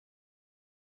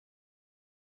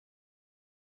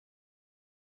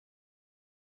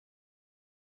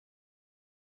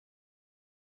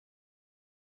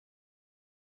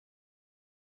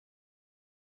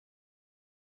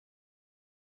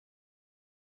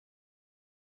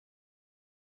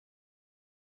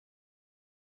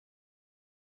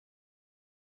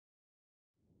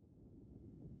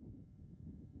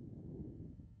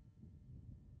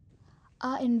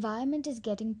Our environment is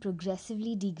getting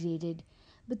progressively degraded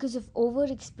because of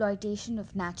overexploitation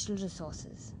of natural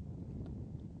resources.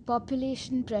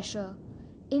 Population pressure,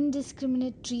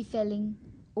 indiscriminate tree felling,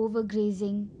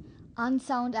 overgrazing,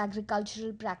 unsound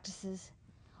agricultural practices,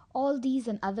 all these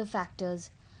and other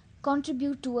factors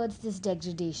contribute towards this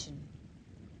degradation.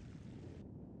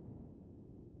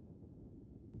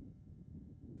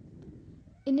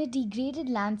 In a degraded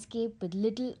landscape with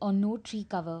little or no tree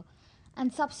cover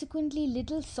and subsequently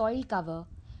little soil cover,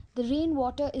 the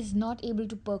rainwater is not able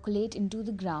to percolate into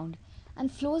the ground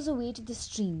and flows away to the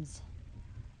streams.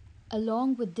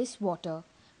 Along with this water,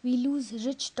 we lose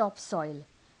rich topsoil,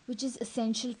 which is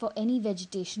essential for any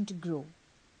vegetation to grow.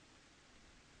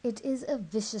 It is a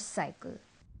vicious cycle.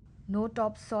 No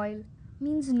topsoil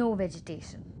means no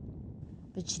vegetation,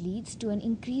 which leads to an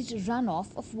increased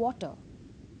runoff of water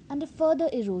and a further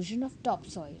erosion of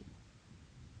topsoil.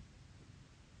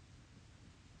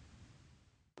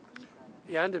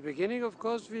 Yeah, in the beginning, of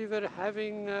course, we were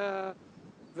having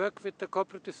work with the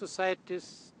cooperative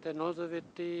societies, then also with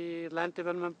the Land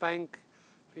Development Bank,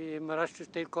 the Maharashtra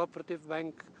State Cooperative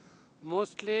Bank,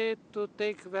 mostly to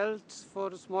take wells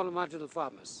for small marginal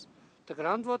farmers. The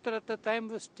groundwater at the time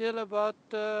was still about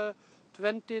 30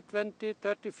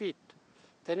 feet.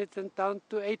 Then it went down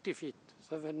to 80 feet.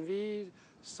 So when we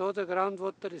saw the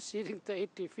groundwater receding to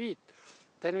 80 feet,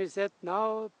 then we said,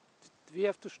 now we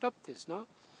have to stop this, no?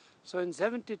 So in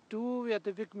 72, we had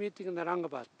a big meeting in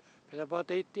Aurangabad with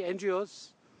about 80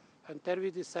 NGOs, and there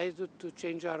we decided to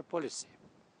change our policy.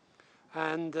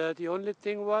 And the only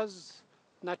thing was,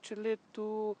 naturally,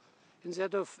 to,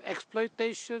 instead of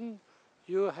exploitation,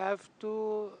 you have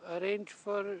to arrange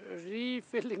for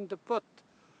refilling the pot.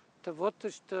 The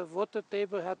water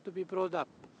table had to be brought up.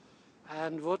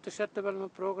 And Watershed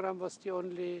Development Program is the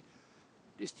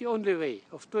only way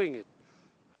of doing it.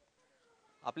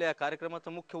 आपल्या या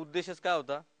कार्यक्रमाचा मुख्य उद्देशच काय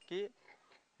होता की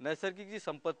नैसर्गिक जी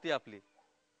संपत्ती आपली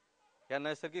या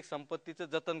नैसर्गिक संपत्तीचं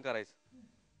जतन करायचं.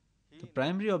 The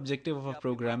primary objective of our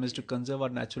program is to conserve our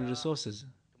natural resources.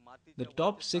 The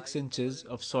top 6 inches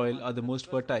of soil are the most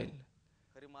fertile.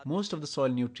 Most of the soil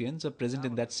nutrients are present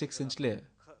in that 6-inch layer.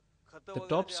 The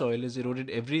top soil is eroded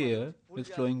every year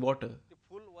with flowing water.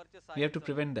 We have to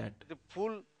prevent that. ते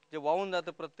फूल जे वाहून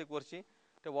जातं प्रत्येक वर्षी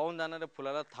ते वाहून जाणाऱ्या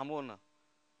फुलाला थांबवणं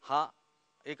हा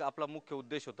एक आपला मुख्य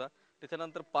उद्देश होता.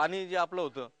 त्याच्यानंतर पाणी जे आपलं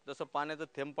होतं जसं पाण्याचा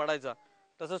थेंब पडायचा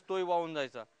तसंच तोही वाहून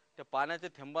जायचा. त्या पाण्याच्या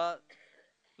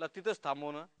थेंबाला तिथंच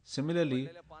थांबवणं. Similarly,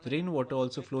 the rainwater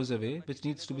also flows away, which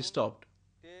needs to be stopped.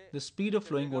 The speed of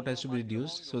flowing water has to be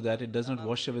reduced so that it does not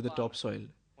wash away the topsoil.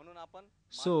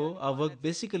 So, our work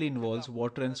basically involves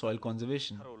water and soil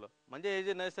conservation. म्हणजे हे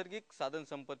जे नैसर्गिक साधन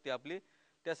संपत्ती आपली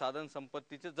त्या साधन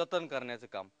संपत्तीचे जतन करण्याचं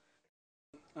काम.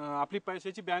 आपली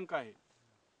पैशाची बँक आहे.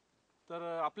 तर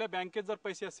आपल्या बँकेत जर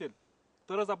पैसे असेल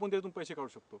तरच आपण त्यातून पैसे काढू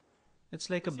शकतो. It's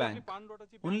like a bank.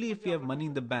 Only if we have money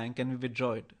in the bank can we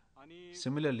withdraw it.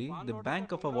 Similarly, the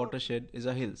bank of our watershed is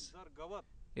our hills.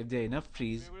 If there are enough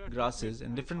trees, grasses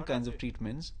and different kinds of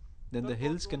treatments, then the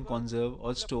hills can conserve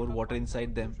or store water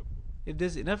inside them. If there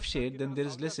is enough shade, then there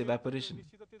is less evaporation.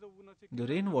 The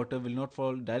rainwater will not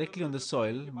fall directly on the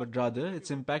soil, but rather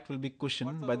its impact will be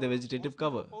cushioned by the vegetative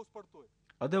cover.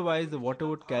 Otherwise, the water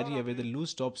would carry away the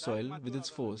loose topsoil with its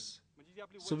force.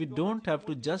 So we don't have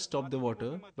to just stop the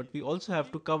water, but we also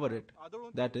have to cover it.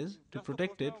 That is, to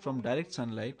protect it from direct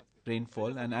sunlight,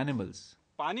 rainfall and animals.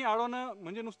 पाणी अडवणं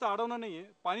म्हणजे नुसतं अडवणं नाहीये,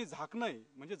 पाणी झाकणं आहे.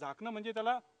 म्हणजे झाकणं म्हणजे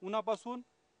त्याला उन्हापासून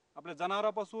आपल्या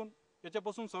जनावरांपासून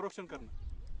याच्यापासून संरक्षण करणं.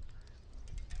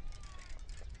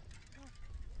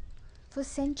 For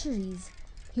centuries,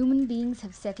 human beings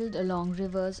have settled along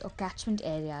rivers or catchment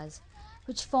areas,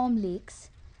 which form lakes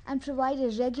and provide a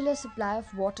regular supply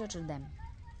of water to them.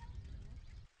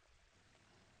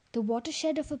 The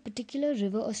watershed of a particular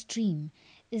river or stream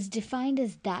is defined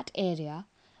as that area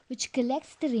which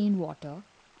collects the rainwater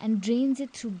and drains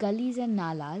it through gullies and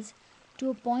nalas to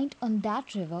a point on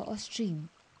that river or stream.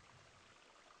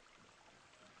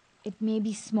 It may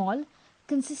be small,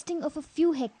 consisting of a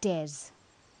few hectares,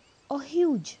 or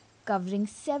huge, covering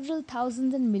several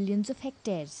thousands and millions of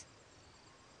hectares.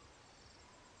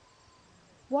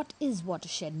 What is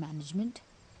watershed management?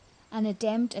 An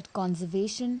attempt at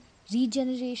conservation,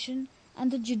 regeneration,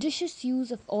 and the judicious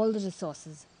use of all the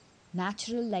resources,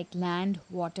 natural like land,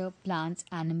 water, plants,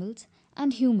 animals,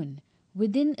 and human,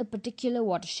 within a particular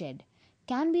watershed,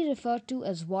 can be referred to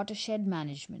as watershed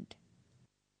management.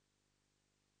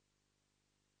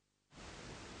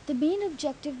 The main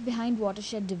objective behind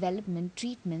watershed development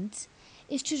treatments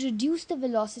is to reduce the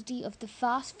velocity of the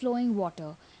fast-flowing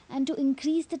water and to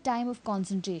increase the time of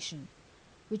concentration,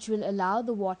 which will allow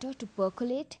the water to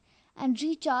percolate and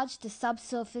recharge the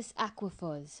subsurface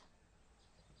aquifers.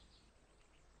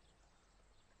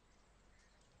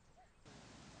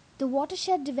 The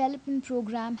watershed development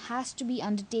program has to be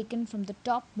undertaken from the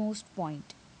topmost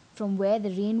point, from where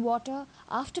the rainwater,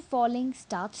 after falling,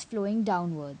 starts flowing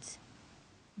downwards.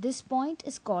 This point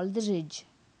is called the ridge.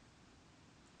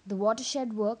 The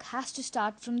watershed work has to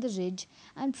start from the ridge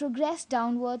and progress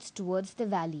downwards towards the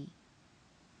valley.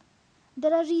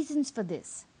 There are reasons for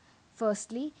this.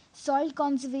 Firstly, soil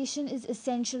conservation is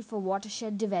essential for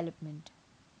watershed development.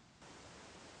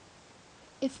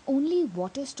 If only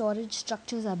water storage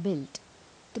structures are built,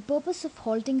 the purpose of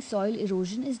halting soil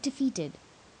erosion is defeated.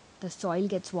 The soil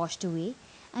gets washed away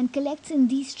and collects in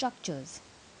these structures.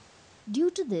 Due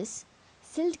to this,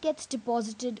 silt gets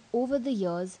deposited over the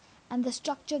years and the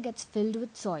structure gets filled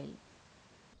with soil.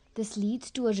 This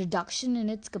leads to a reduction in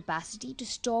its capacity to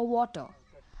store water.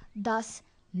 Thus,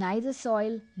 neither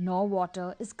soil nor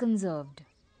water is conserved.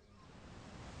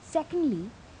 Secondly,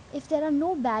 if there are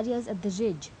no barriers at the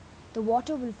ridge, the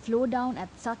water will flow down at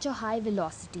such a high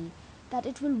velocity that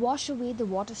it will wash away the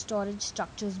water storage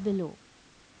structures below.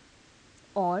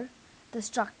 Or, the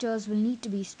structures will need to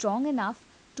be strong enough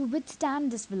to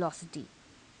withstand this velocity.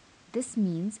 This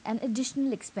means an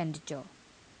additional expenditure.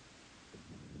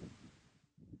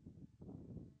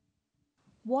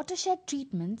 Watershed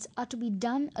treatments are to be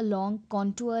done along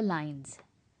contour lines.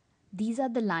 These are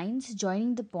the lines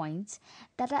joining the points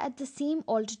that are at the same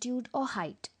altitude or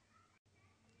height.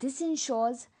 This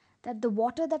ensures that the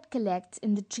water that collects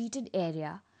in the treated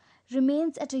area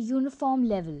remains at a uniform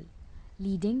level,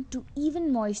 leading to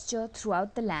even moisture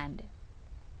throughout the land.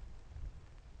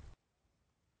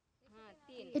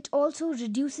 It also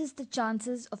reduces the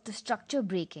chances of the structure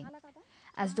breaking,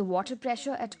 as the water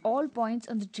pressure at all points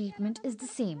on the treatment is the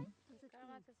same.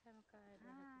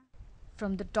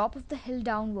 From the top of the hill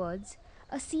downwards,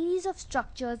 a series of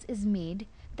structures is made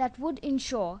that would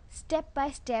ensure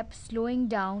step-by-step slowing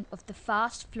down of the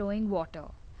fast-flowing water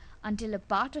until a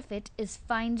part of it is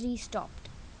finally stopped.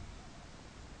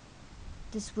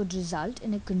 This would result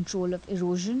in a control of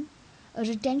erosion, a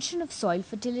retention of soil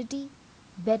fertility,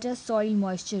 better soil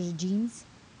moisture regimes,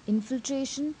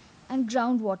 infiltration, and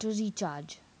groundwater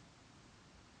recharge.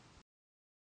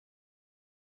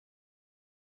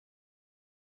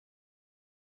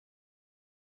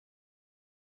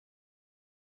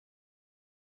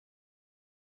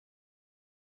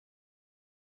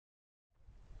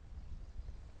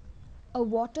 A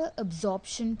water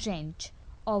absorption trench,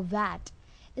 or VAT,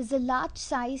 is a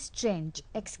large-sized trench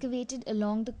excavated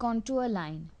along the contour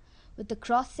line with a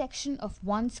cross-section of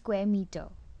 1 square meter.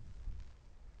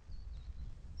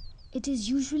 It is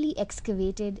usually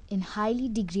excavated in highly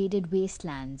degraded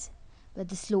wastelands where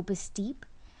the slope is steep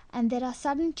and there are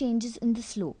sudden changes in the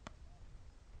slope.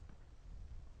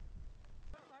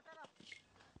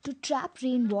 To trap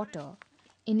rainwater,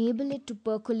 enable it to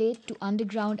percolate to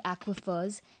underground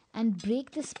aquifers and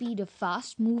break the speed of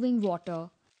fast-moving water,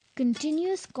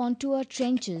 continuous contour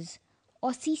trenches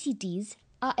or CCTs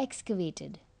are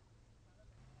excavated.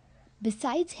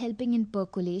 Besides helping in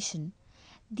percolation,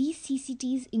 these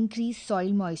CCTs increase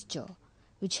soil moisture,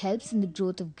 which helps in the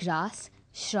growth of grass,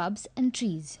 shrubs and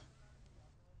trees.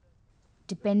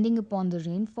 Depending upon the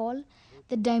rainfall,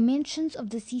 the dimensions of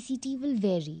the CCT will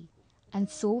vary, and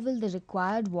so will the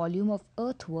required volume of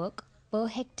earthwork per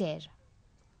hectare.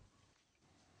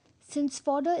 Since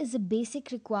fodder is a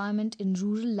basic requirement in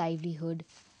rural livelihood,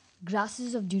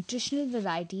 grasses of nutritional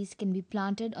varieties can be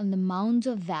planted on the mounds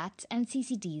of vats and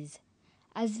CCTs,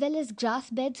 as well as grass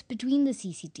beds between the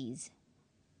CCTs.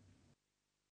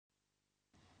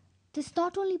 This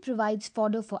not only provides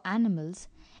fodder for animals,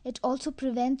 it also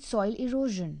prevents soil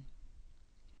erosion.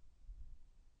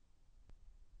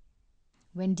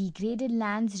 When degraded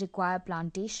lands require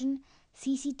plantation,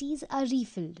 CCTs are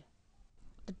refilled.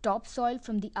 The topsoil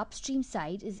from the upstream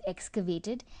side is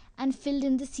excavated and filled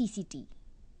in the CCT.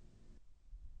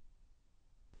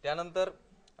 त्यानंतर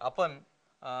आपण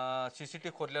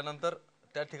CCT खोदल्यानंतर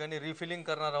त्या ठिकाणी refilling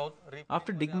करणार आहोत.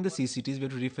 After digging the CCTs, we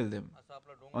have to refill them.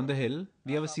 On the hill,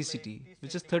 we have a CCT,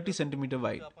 which is 30 centimeter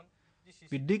wide.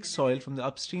 We dig soil from the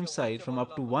upstream side from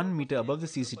up to 1 meter above the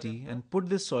CCT and put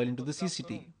this soil into the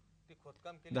CCT.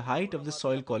 The height of the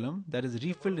soil column that is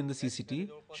refilled in the CCT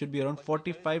should be around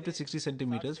 45 to 60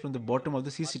 centimeters from the bottom of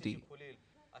the CCT.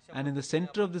 And in the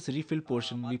center of this refilled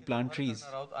portion, we plant trees.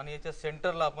 आणि याच्या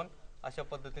सेंटरला आपण अशा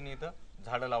पद्धतीने इथं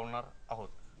झाडं लावणार आहोत.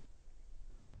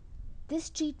 This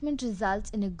treatment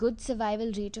results in a good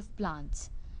survival rate of plants,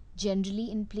 generally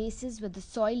in places where the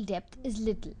soil depth is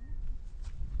little.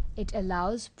 It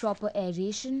allows proper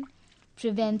aeration,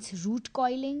 prevents root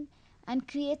coiling, and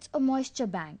creates a moisture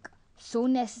bank so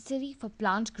necessary for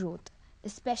plant growth,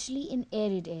 especially in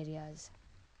arid areas.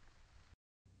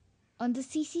 On the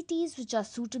CCTs which are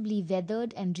suitably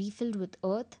weathered and refilled with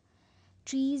earth,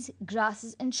 trees,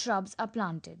 grasses, and shrubs are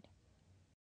planted.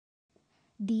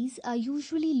 These are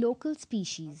usually local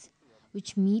species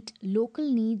which meet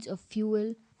local needs of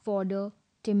fuel, fodder,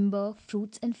 timber,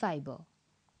 fruits, and fiber.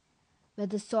 Where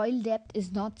the soil depth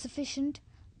is not sufficient,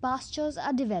 pastures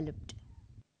are developed.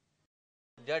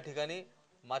 ज्या ठिकाणी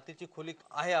मातीची खोली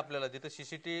आहे आपल्याला जिथे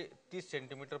CCT 30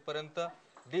 centimetre पर्यंत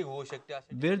डिग होऊ शकते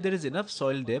असे Where there is enough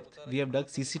soil depth, we have dug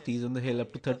CCTs on the hill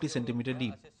up to 30 centimeter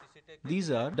deep. These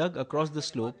are dug across the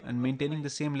slope and maintaining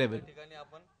the same level.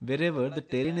 Wherever the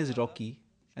terrain is rocky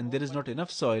and there is not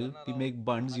enough soil, we make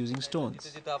bunds using stones.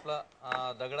 जिथे आपला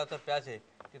दगडाचा patch आहे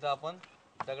तिथे आपण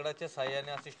दगडाच्या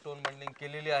साहाय्याने अशी stone bunding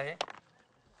केलेली आहे.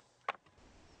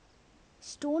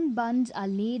 Stone bunds are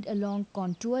laid along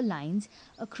contour lines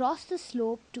across the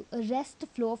slope to arrest the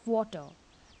flow of water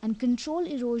and control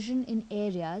erosion in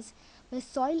areas where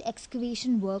soil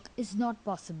excavation work is not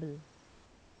possible.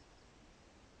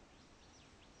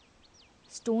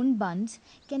 Stone bunds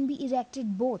can be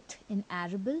erected both in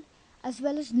arable as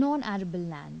well as non-arable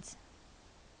lands.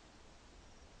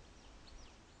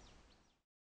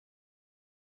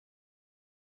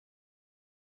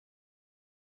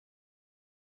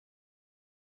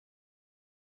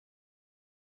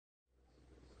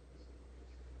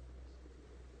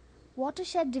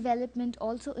 Watershed development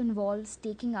also involves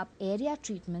taking up area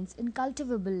treatments in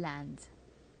cultivable lands.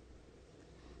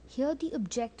 Here the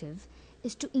objective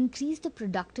is to increase the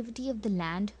productivity of the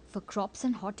land for crops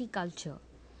and horticulture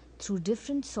through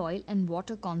different soil and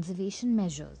water conservation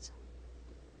measures.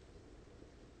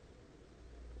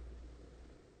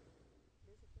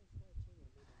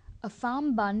 A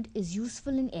farm bund is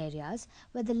useful in areas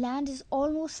where the land is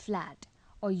almost flat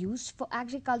or used for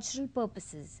agricultural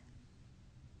purposes.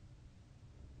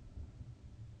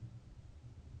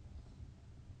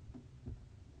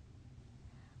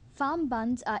 Farm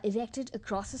bunds are erected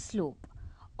across a slope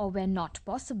or, where not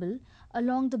possible,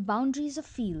 along the boundaries of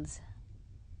fields.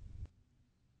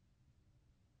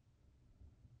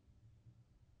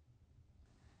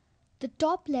 The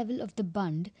top level of the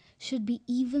bund should be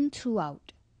even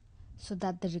throughout, so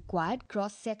that the required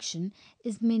cross section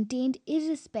is maintained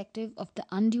irrespective of the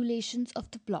undulations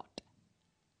of the plot.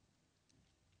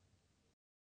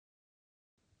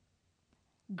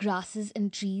 Grasses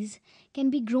and trees can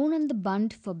be grown on the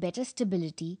bund for better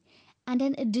stability and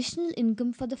an additional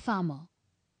income for the farmer.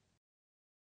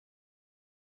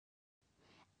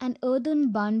 An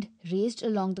earthen bund raised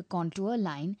along the contour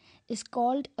line is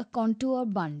called a contour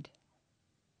bund.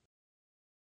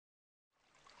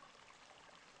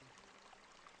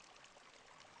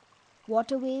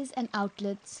 Waterways and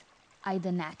outlets,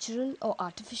 either natural or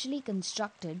artificially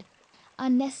constructed, are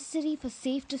necessary for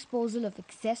safe disposal of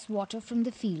excess water from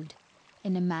the field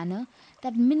in a manner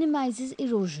that minimizes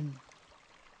erosion.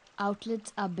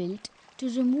 Outlets are built to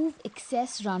remove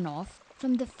excess runoff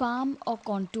from the farm or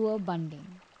contour bunding.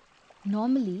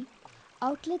 Normally,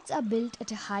 outlets are built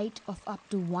at a height of up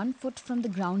to 1 foot from the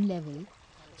ground level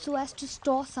so as to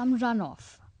store some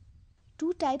runoff.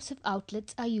 Two types of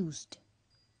outlets are used: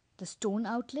 the stone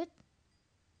outlet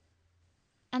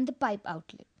and the pipe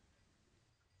outlet.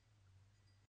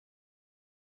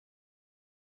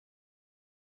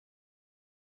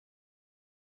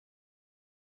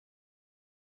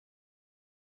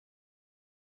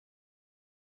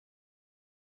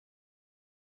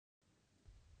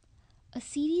 A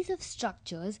series of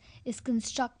structures is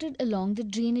constructed along the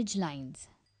drainage lines.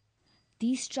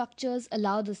 These structures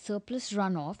allow the surplus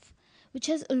runoff, which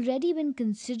has already been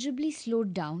considerably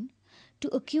slowed down, to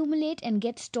accumulate and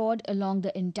get stored along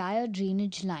the entire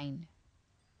drainage line.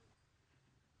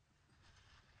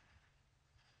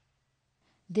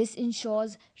 This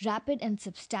ensures rapid and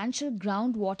substantial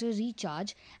groundwater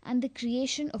recharge and the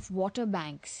creation of water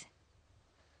banks.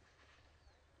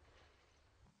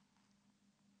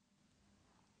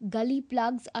 Gully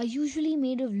plugs are usually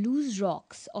made of loose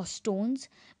rocks or stones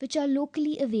which are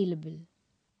locally available.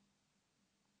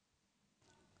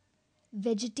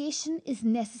 Vegetation is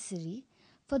necessary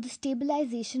for the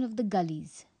stabilization of the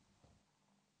gullies.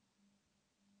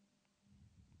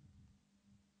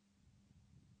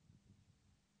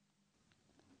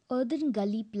 Earthen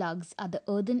gully plugs are the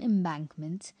earthen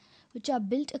embankments which are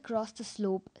built across the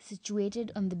slope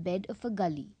situated on the bed of a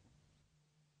gully.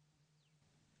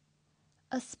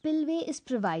 A spillway is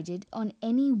provided on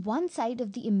any one side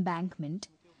of the embankment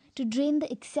to drain the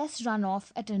excess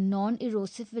runoff at a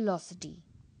non-erosive velocity.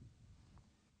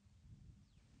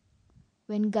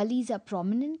 When gullies are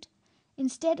prominent,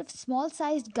 instead of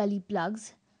small-sized gully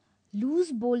plugs,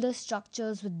 Loose boulder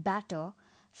structures with batter,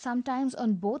 sometimes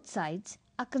on both sides,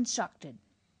 are constructed.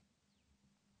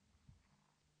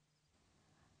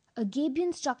 A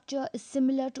gabion structure is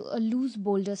similar to a loose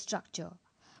boulder structure,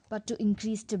 but to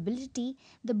increase stability,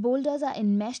 the boulders are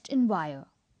enmeshed in wire.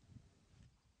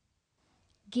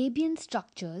 Gabion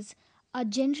structures are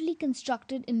generally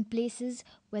constructed in places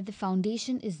where the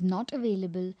foundation is not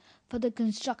available for the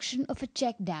construction of a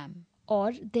check dam,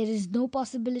 or there is no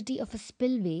possibility of a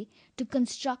spillway to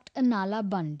construct a nala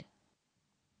bund.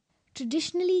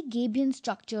 Traditionally, gabion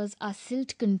structures are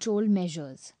silt control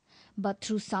measures, but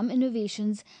through some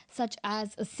innovations such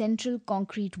as a central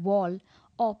concrete wall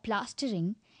or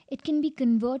plastering, it can be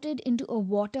converted into a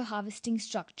water harvesting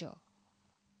structure.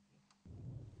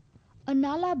 A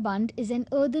nala bund is an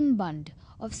earthen bund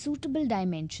of suitable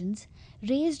dimensions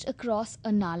raised across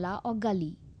a nala or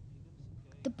gully.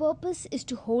 The purpose is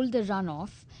to hold the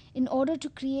runoff in order to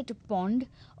create a pond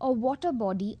or water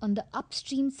body on the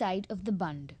upstream side of the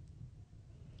bund.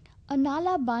 A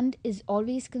nala bund is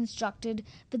always constructed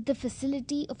with the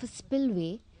facility of a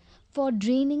spillway for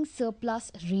draining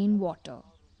surplus rainwater.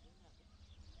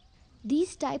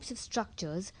 These types of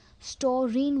structures store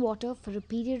rainwater for a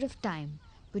period of time,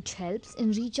 which helps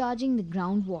in recharging the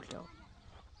groundwater.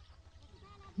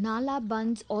 Nala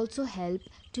bunds also help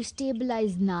to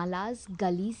stabilize nalas,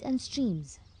 gullies, and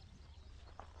streams.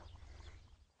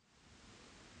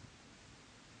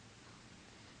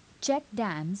 Check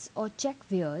dams or check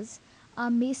weirs are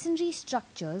masonry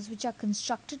structures which are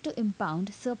constructed to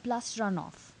impound surplus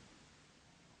runoff.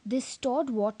 This stored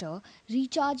water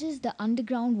recharges the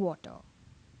underground water.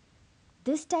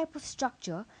 This type of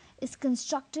structure is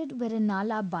constructed where a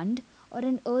nala bund or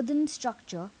an earthen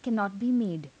structure cannot be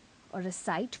made, or a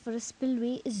site for a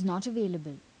spillway is not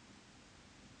available.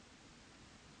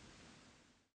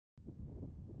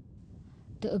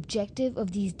 The objective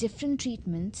of these different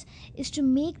treatments is to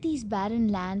make these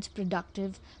barren lands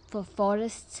productive for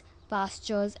forests,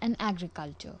 pastures, and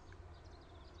agriculture.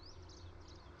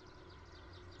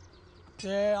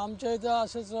 Dowre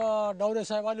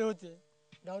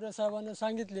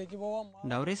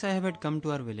Sahib had come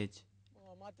to our village.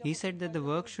 He said that the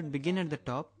work should begin at the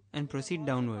top and proceed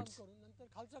downwards.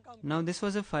 Now this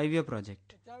was a 5-year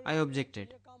project. I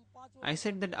objected. I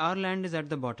said that our land is at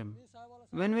the bottom.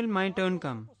 When will my turn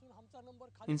come?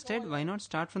 Instead, why not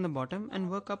start from the bottom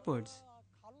and work upwards?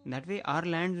 That way our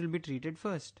land will be treated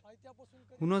first.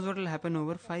 Who knows what will happen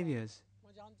over 5 years?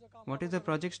 What if the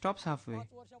project stops halfway?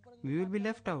 We will be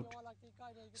left out.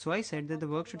 So I said that the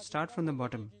work should start from the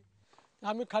bottom.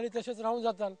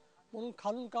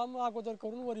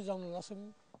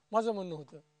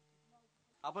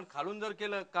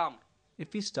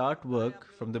 If we start work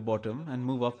from the bottom and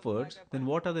move upwards, then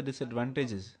what are the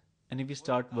disadvantages? And if we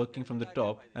start working from the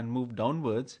top and move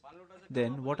downwards,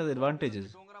 then what are the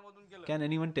advantages? Can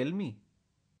anyone tell me?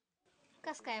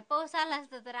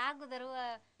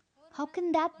 How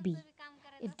can that be?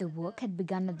 If the work had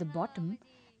begun at the bottom,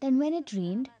 then when it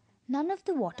rained, none of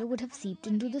the water would have seeped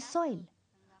into the soil.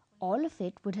 All of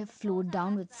it would have flowed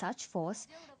down with such force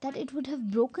that it would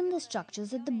have broken the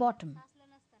structures at the bottom.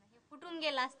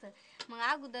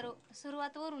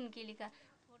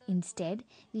 Instead,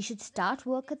 we should start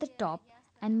work at the top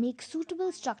and make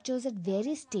suitable structures at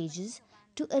various stages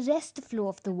to arrest the flow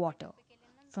of the water,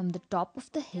 from the top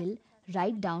of the hill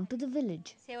right down to the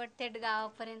village.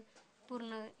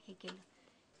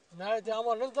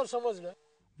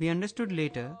 We understood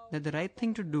later that the right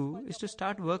thing to do is to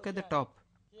start work at the top.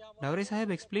 Dowre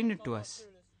Sahib explained it to us.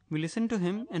 We listened to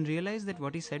him and realized that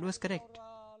what he said was correct.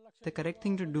 The correct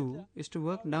thing to do is to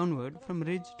work downward from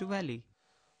ridge to valley.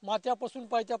 When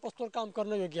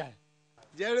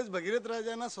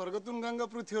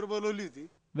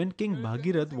King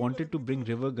Bhagirath wanted to bring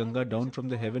river Ganga down from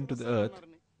the heaven to the earth,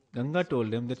 Ganga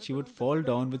told him that she would fall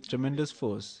down with tremendous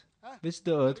force, which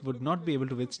the earth would not be able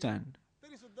to withstand.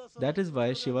 That is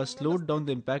why Shiva slowed down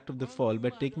the impact of the fall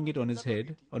by taking it on his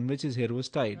head, on which his hair was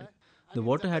tied. The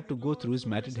water had to go through his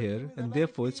matted hair, and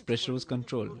therefore its pressure was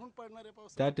controlled.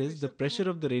 That is, the pressure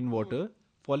of the rainwater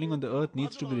falling on the earth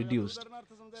needs to be reduced,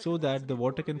 so that the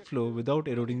water can flow without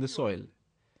eroding the soil.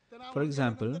 For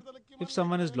example, if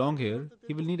someone has long hair,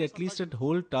 he will need at least a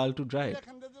whole tal to dry it.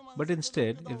 But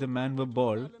instead, if the man were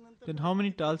bald, then how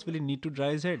many tals will he need to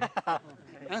dry his head?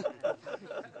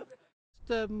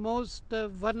 The most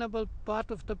vulnerable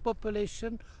part of the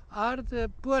population are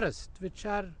the poorest, which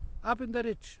are up in the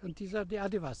ridge, and these are the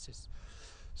Adivasis.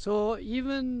 So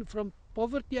even from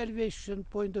poverty alleviation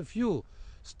point of view,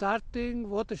 starting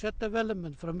watershed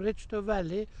development from ridge to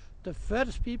valley, the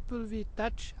first people we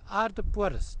touch are the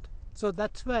poorest. So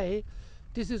that's why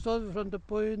This is also from the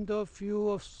point of view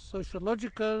of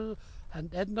sociological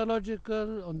and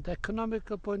ethnological and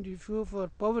economical point of view for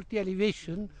poverty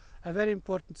alleviation, a very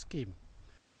important scheme.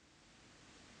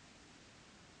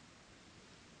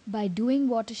 By doing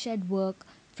watershed work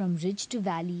from ridge to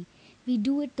valley, we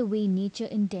do it the way nature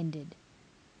intended.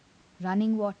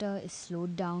 Running water is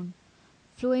slowed down,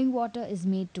 flowing water is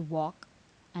made to walk,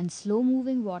 and slow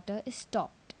moving water is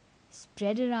stopped,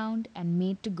 spread around, and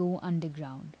made to go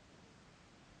underground.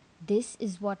 This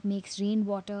is what makes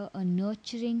rainwater a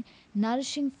nurturing,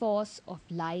 nourishing force of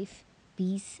life,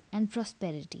 peace, and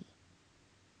prosperity.